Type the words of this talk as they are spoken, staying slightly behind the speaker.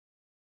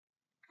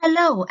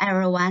Hello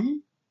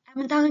everyone,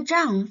 I'm Dr.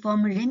 Zhang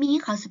from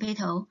Renmin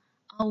Hospital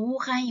of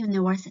Wuhan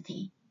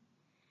University.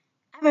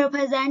 I will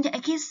present a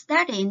case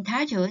study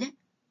entitled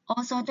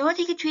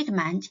Orthodontic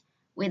Treatment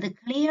with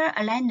Clear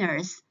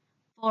Aligners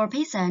for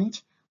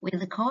Patients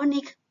with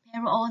Chronic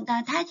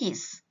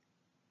Periodontitis.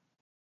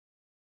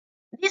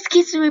 This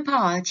case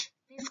report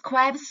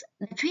describes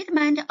the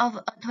treatment of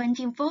a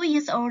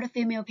 24-year-old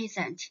female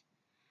patient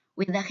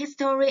with a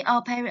history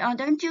of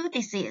periodontal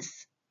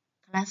disease,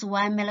 class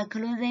 1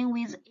 maloclusion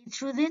with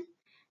intrusion,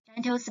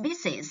 dental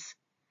species,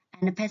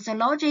 and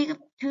pathologic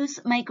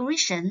tooth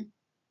migration.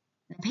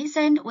 The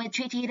patient was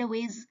treated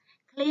with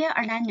clear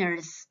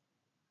aligners.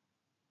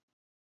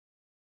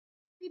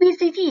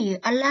 PBCT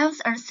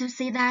allows us to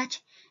see that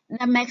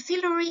the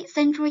maxillary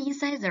central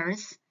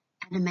incisors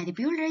and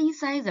mandibular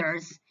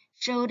incisors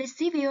showed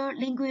severe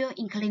lingual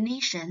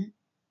inclination.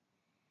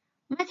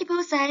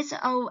 Multiple sites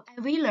of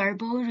alveolar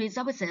bone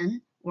resorption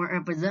were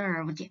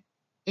observed,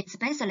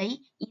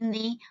 especially in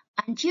the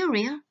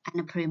anterior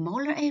and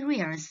premolar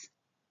areas.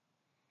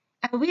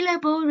 Alveolar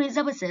bone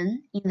resorption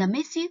in the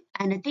massive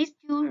and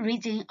distal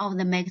region of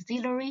the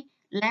maxillary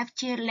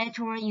left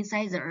lateral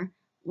incisor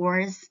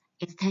was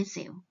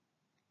extensive,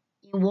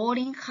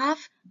 involving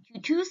half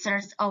to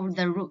two-thirds of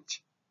the root.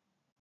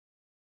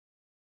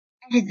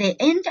 At the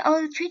end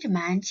of the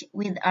treatment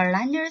with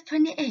aligner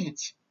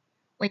 28,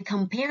 we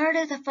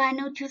compared the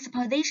final tooth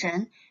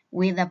position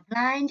with the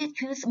blind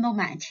tooth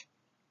movement.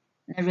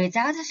 The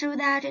results show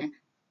that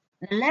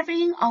the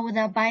leveling of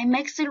the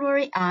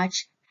bimaxillary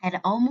arch had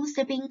almost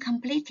been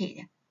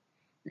completed.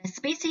 The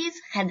species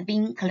had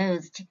been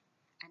closed,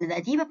 and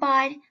the deep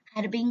bite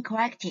had been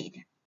corrected.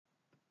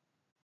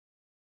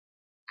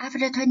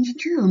 After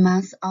 22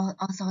 months of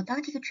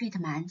orthodontic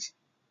treatment,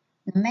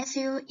 the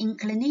massive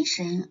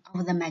inclination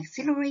of the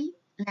maxillary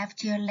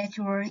left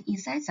lateral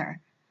incisor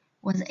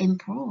was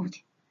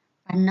improved,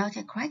 but not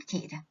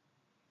corrected.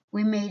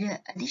 We made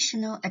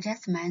additional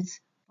adjustments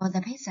for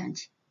the patient,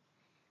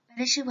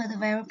 but she was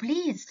very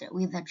pleased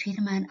with the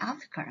treatment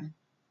outcome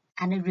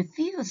and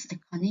refused to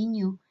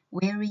continue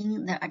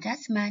wearing the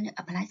adjustment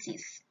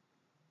appliances.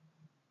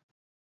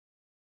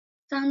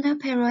 Sound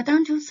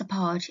periodontal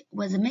support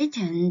was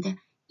maintained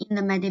in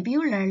the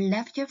mandibular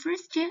left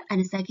first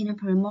and second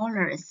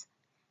premolars,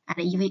 and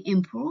even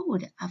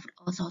improved after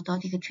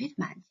orthodontic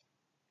treatment.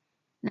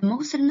 The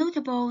most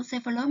notable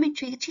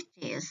cephalometric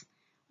changes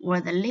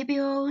were the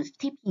labial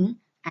tipping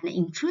and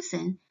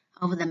intrusion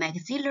of the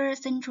maxillary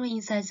central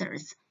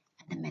incisors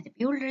and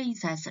mandibular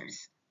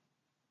incisors.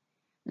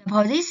 The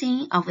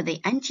position of the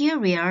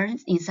anterior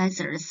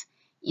incisors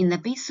in the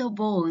basal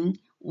bone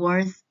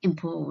was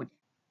improved.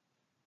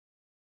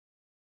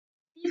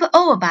 Deep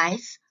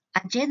overbites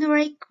are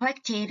generally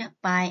corrected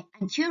by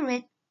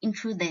anterior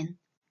intrusion,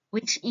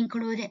 which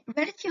include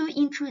relative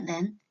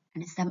intrusion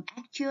and some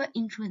actual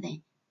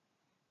intrusion.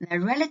 The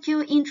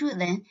relative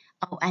intrusion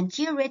of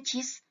anterior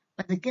teeth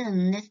was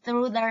gained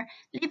through the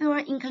labial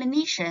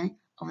inclination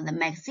of the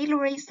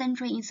maxillary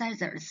central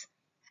incisors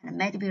and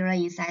mandibular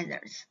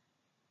incisors.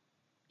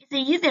 It's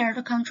easier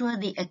to control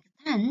the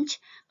extent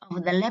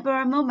of the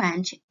labial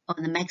movement of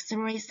the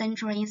maxillary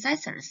central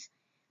incisors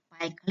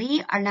by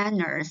clear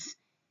aligners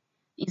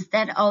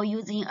instead of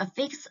using a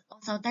fixed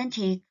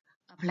orthodontic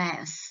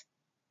appliance.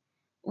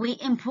 We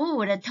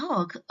improve the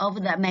torque of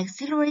the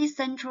maxillary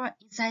central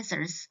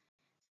incisors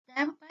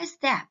step by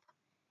step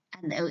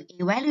and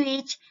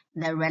evaluate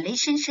the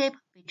relationship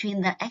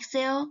between the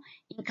axial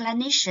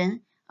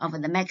inclination of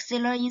the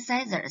maxillary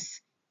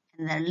incisors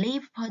and the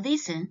lip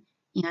position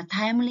in a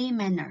timely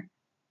manner.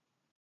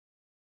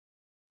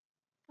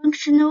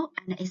 Functional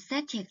and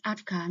aesthetic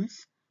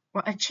outcomes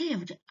were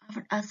achieved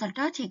after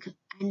orthodontic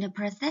and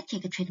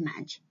prosthetic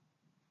treatment.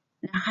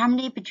 The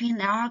harmony between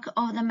the arc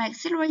of the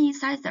maxillary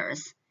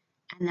incisors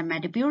and the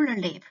mandibular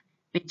lip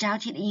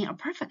resulted in a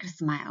perfect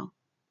smile.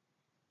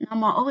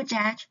 Normal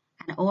overjet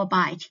and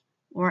overbite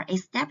were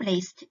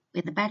established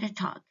with better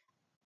torque.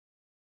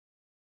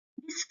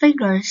 This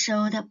figure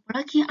showed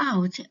blocking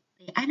out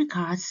the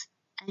undercuts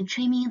and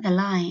trimming the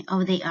line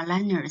of the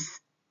aligners.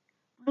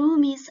 Blue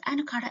means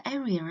undercut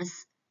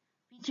areas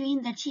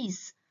between the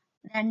teeth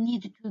that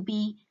need to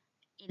be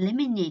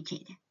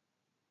eliminated.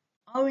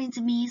 Orange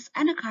means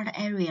undercut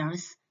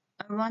areas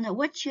around the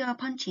vertical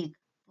pontic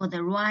for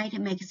the right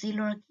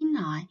maxillary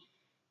canine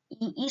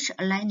in each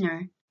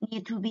aligner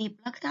need to be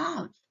blocked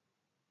out.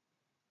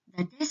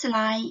 The dashed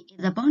line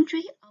is the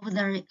boundary of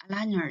the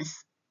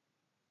aligners.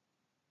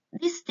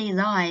 These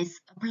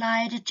designs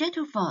applied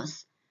gentle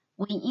force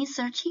when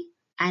inserting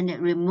and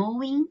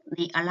removing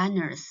the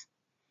aligners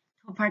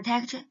to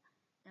protect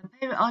the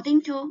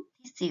periodontal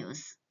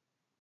tissues.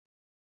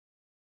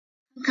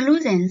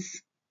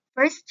 Conclusions.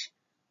 First,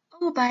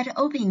 overbite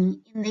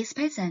opening in this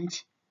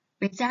patient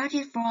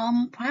resulted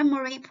from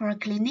primary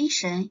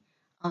proclination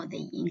of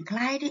the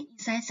inclined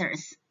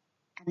incisors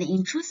and the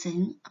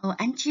intrusion of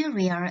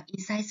anterior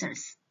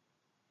incisors.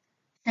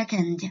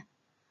 Second,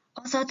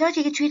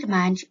 orthodontic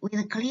treatment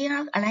with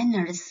clear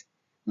aligners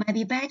might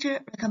be better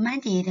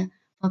recommended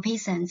for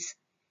patients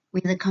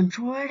with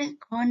controlled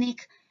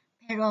chronic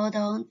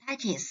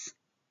periodontitis.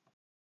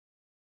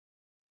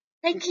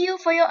 Thank you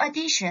for your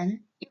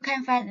attention. You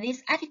can find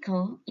this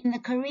article in the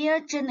Career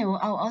Journal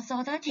of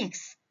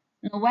Orthodontics,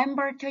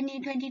 November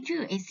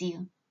 2022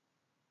 issue.